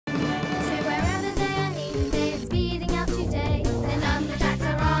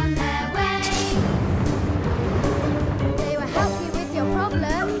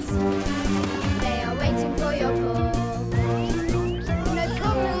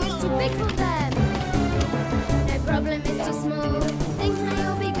big for them. No problem is too small. Things may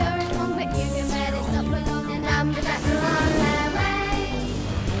all be going wrong, but you can bet it's not for long. The Numberjacks are on their way.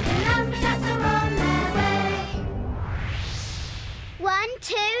 The Numberjacks are on their way. 1,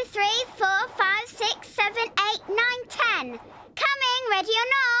 2, 3, 4, 5, 6, 7, 8, 9, 10. Coming, ready or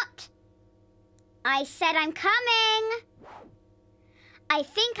not? I said I'm coming. I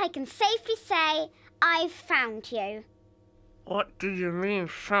think I can safely say I've found you. What do you mean,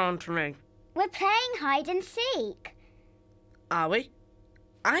 found me? We're playing hide and seek. Are we?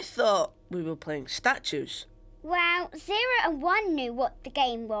 I thought we were playing statues. Well, 0 and 1 knew what the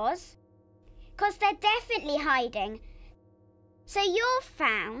game was. 'Cause they're definitely hiding. So you're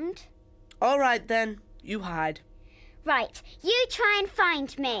found. All right then, you hide. Right, you try and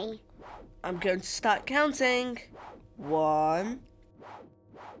find me. I'm going to start counting. 1,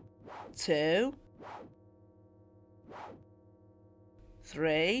 2,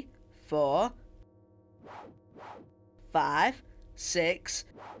 3, 4, 5, 6,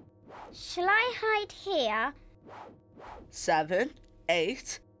 Shall I hide here 7,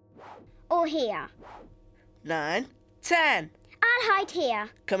 8, or here? 9, 10. I'll hide here.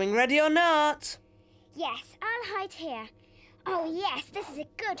 Coming ready or not? Yes, I'll hide here. Oh yes, this is a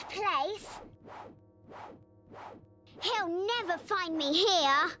good place. He'll never find me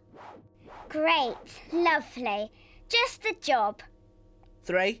here. Great, lovely. Just the job.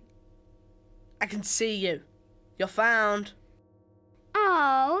 3. I can see you. You're found.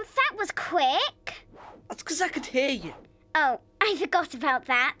 Oh, that was quick. That's because I could hear you. Oh, I forgot about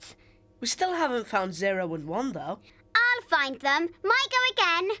that. We still haven't found 0 and 1, though. I'll find them. Might go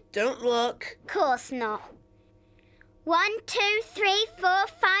again. Don't look. Course not. 1, 2, 3, 4,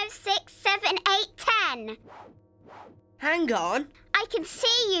 5, 6, 7, 8, 10. Hang on. I can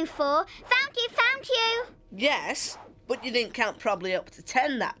see you 4. Found you, found you. Yes, but you didn't count probably up to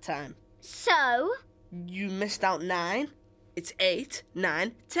 10 that time. So? You missed out 9. It's 8,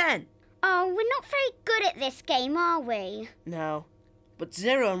 9, 10. Oh, we're not very good at this game, are we? No, but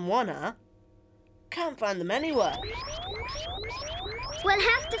 0 and 1 are. Can't find them anywhere. We'll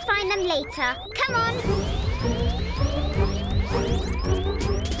have to find them later. Come on.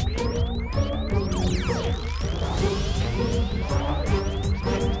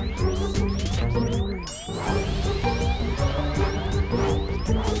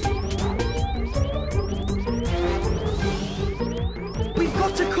 We've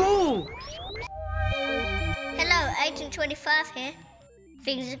got a call! Hello, 1825 here.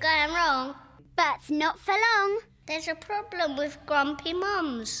 Things are going wrong. But not for long. There's a problem with grumpy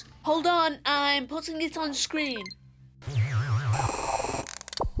mums. Hold on, I'm putting it on screen.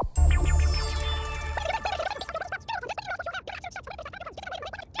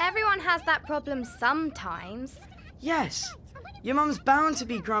 Everyone has that problem sometimes. Yes, your mum's bound to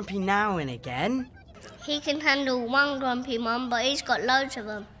be grumpy now and again. He can handle one grumpy mum, but he's got loads of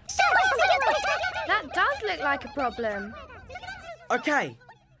them. That does look like a problem. OK,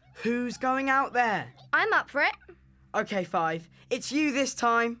 who's going out there? I'm up for it. OK, 5, it's you this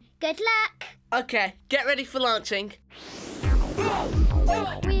time. Good luck. OK, get ready for launching.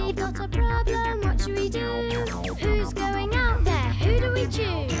 We've got a problem, what should we do? Who's going out there? Who do we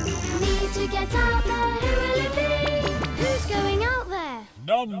choose? Need to get out there, who will it be? Who's going out there?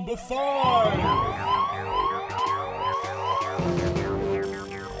 Number 5.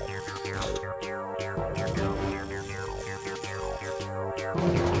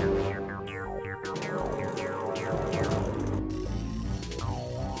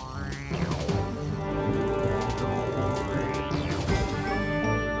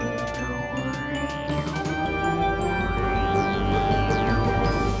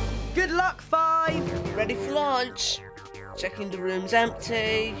 Good luck, 5. Ready for launch. Checking the room's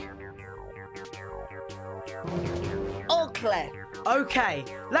empty. All clear. OK,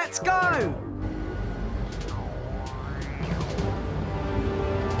 let's go!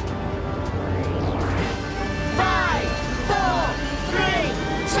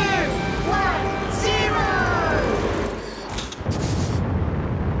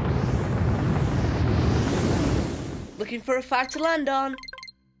 Looking for a 5 to land on.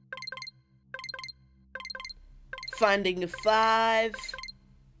 Finding a 5.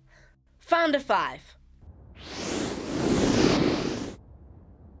 Found a 5.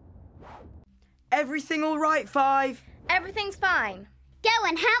 Everything all right, 5? Everything's fine. Go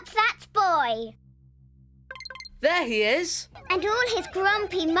and help that boy. There he is. And all his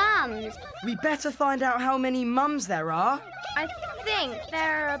grumpy mums. We better find out how many mums there are. I think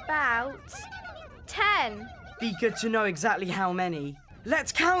there are about 10. Be good to know exactly how many.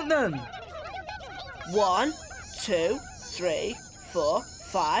 Let's count them. 1, 2, 3, 4,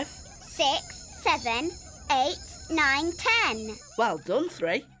 5, 6, 7, 8, 9, 10. Well done,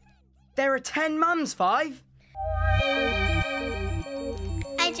 3. There are 10 mums, 5.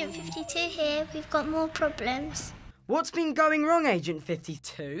 Agent 52 here. We've got more problems. What's been going wrong, Agent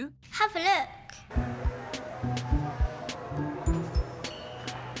 52? Have a look.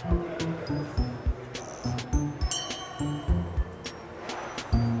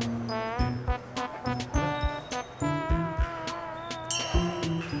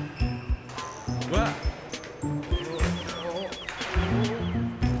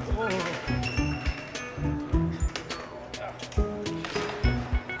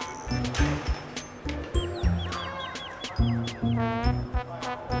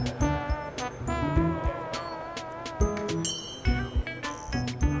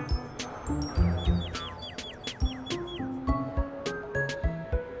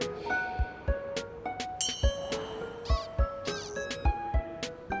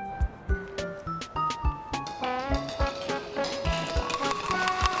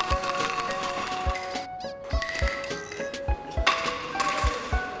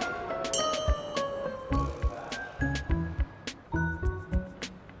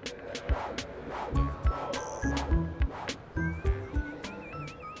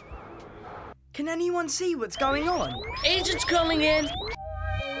 Can anyone see what's going on? Agent's calling in.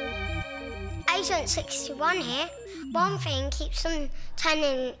 Agent 61 here. One thing keeps on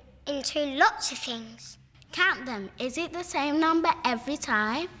turning into lots of things. Count them. Is it the same number every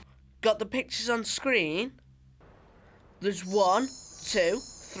time? Got the pictures on screen? There's 1, 2,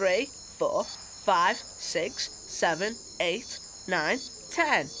 3, 4, 5, 6, 7, 8, 9,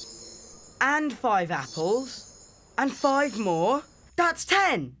 10. And 5 apples. And 5 more. That's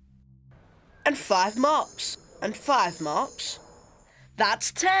 10. And 5 mops. And 5 mops.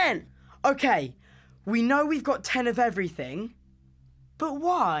 That's 10. OK, we know we've got 10 of everything. But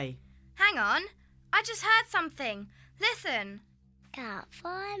why? Hang on. I just heard something. Listen. Can't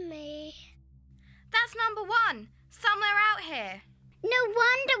find me. That's number 1. Somewhere out here. No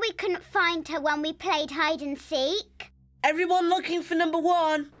wonder we couldn't find her when we played hide and seek. Everyone looking for number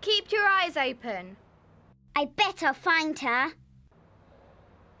 1. Keep your eyes open. I bet I'll find her.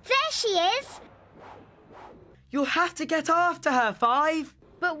 There she is. You'll have to get after her, 5.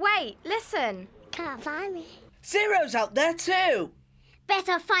 But wait, listen. Can't find me. 0's out there too. Bet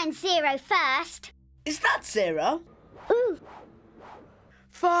I'll find 0 first. Is that 0? Ooh.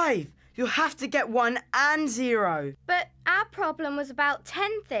 5. You'll have to get 1 and 0. But our problem was about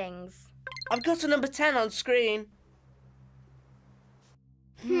 10 things. I've got a number 10 on screen.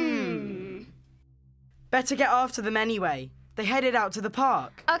 Better get after them anyway. They headed out to the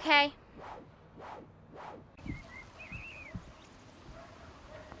park. OK.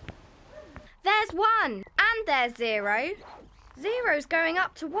 There's 1. And there's 0. 0's going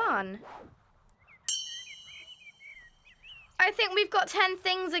up to 1. I think we've got 10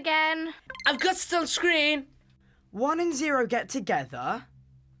 things again. I've got it on screen. 1 and 0 get together.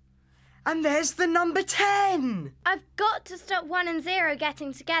 And there's the number 10. I've got to stop 1 and 0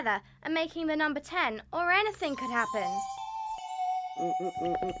 getting together and making the number 10, or anything could happen.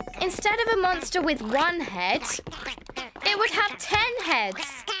 Instead of a monster with 1 head, it would have 10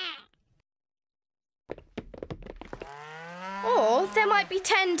 heads. Or there might be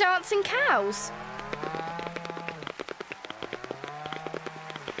 10 dancing cows.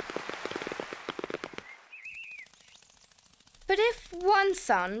 But if 1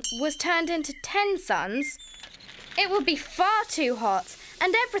 sun was turned into 10 suns, it would be far too hot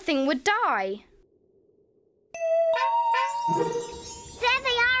and everything would die. There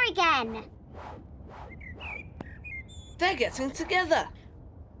they are again. They're getting together.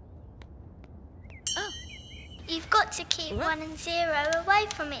 You've got to keep 1 and 0 away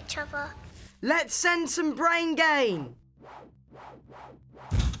from each other. Let's send some brain gain.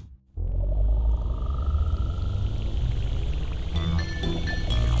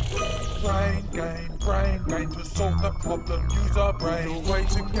 Brain gain to solve the problem. Use our brain. The way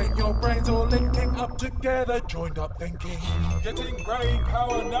to get your brains all linking up together. Joined up thinking. Getting brain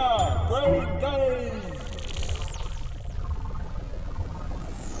power now. Brain gain.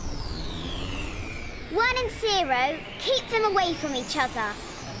 One and 0, keep them away from each other.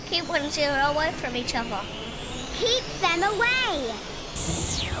 Keep 1 and 0 away from each other. Keep them away.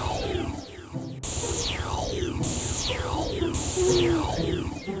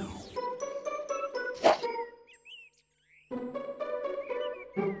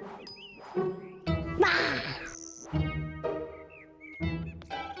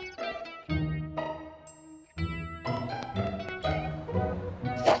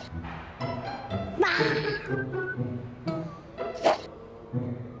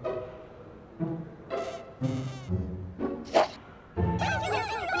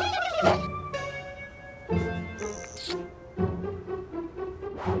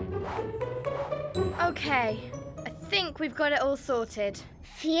 we've got it all sorted.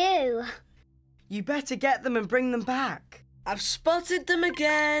 Phew. You better get them and bring them back. I've spotted them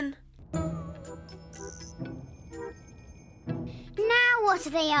again. Now what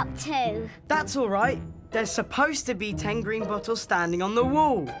are they up to? That's all right. There's supposed to be 10 green bottles standing on the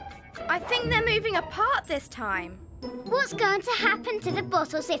wall. I think they're moving apart this time. What's going to happen to the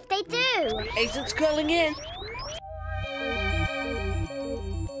bottles if they do? Agent's calling in.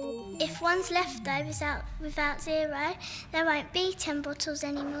 If one's left without 0, there won't be 10 bottles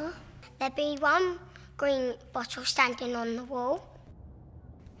anymore. There'll be 1 green bottle standing on the wall.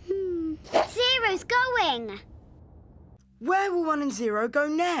 0's going. Where will 1 and 0 go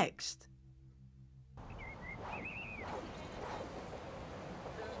next?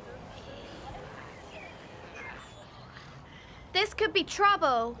 This could be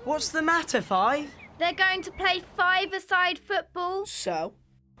trouble. What's the matter, 5? They're going to play 5-a-side football. So?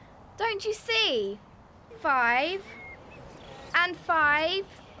 Don't you see? 5 and 5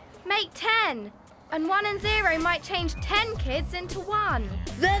 make 10. And 1 and 0 might change 10 kids into 1.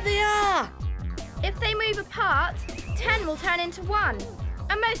 There they are! If they move apart, 10 will turn into 1.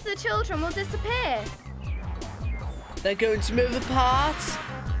 And most of the children will disappear. They're going to move apart.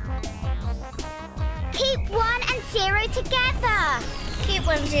 Keep 1 and 0 together. Keep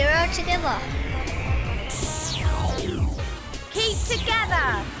 1 0 together. Keep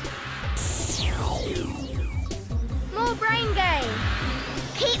together. More brain game.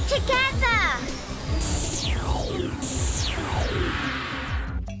 Keep together.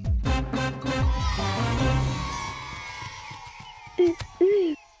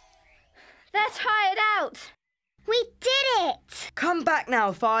 They're tired out. We did it. Come back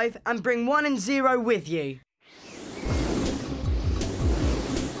now, 5, and bring 1 and 0 with you.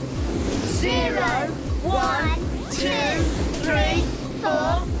 0, 1, 2, 3,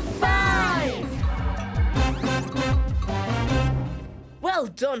 4, 5. Well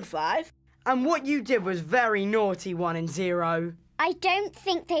done, 5. And what you did was very naughty, 1 and 0. I don't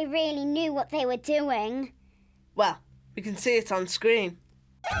think they really knew what they were doing. Well, we can see it on screen.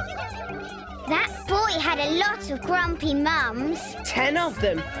 That boy had a lot of grumpy mums. 10 of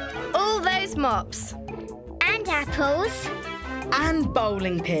them. All those mops. And apples. And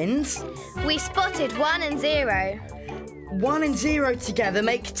bowling pins. We spotted 1 and 0. 1 and 0 together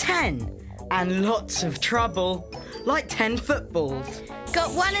make 10. And lots of trouble. Like 10 footballs.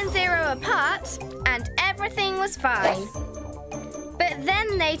 Got 1 and 0 apart, and everything was fine. But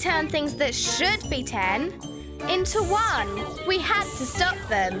then they turned things that should be 10 into 1. We had to stop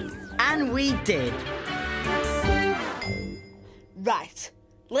them. And we did. Right,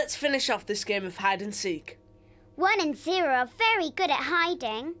 let's finish off this game of hide and seek. 1 and 0 are very good at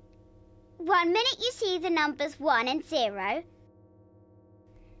hiding. 1 minute you see the numbers 1 and 0.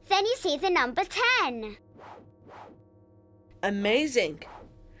 Then you see the number 10. Amazing.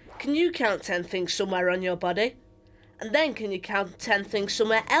 Can you count 10 things somewhere on your body? And then can you count 10 things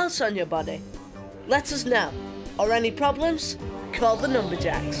somewhere else on your body? Let us know. Or any problems? Call the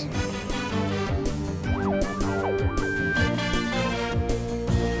Numberjacks.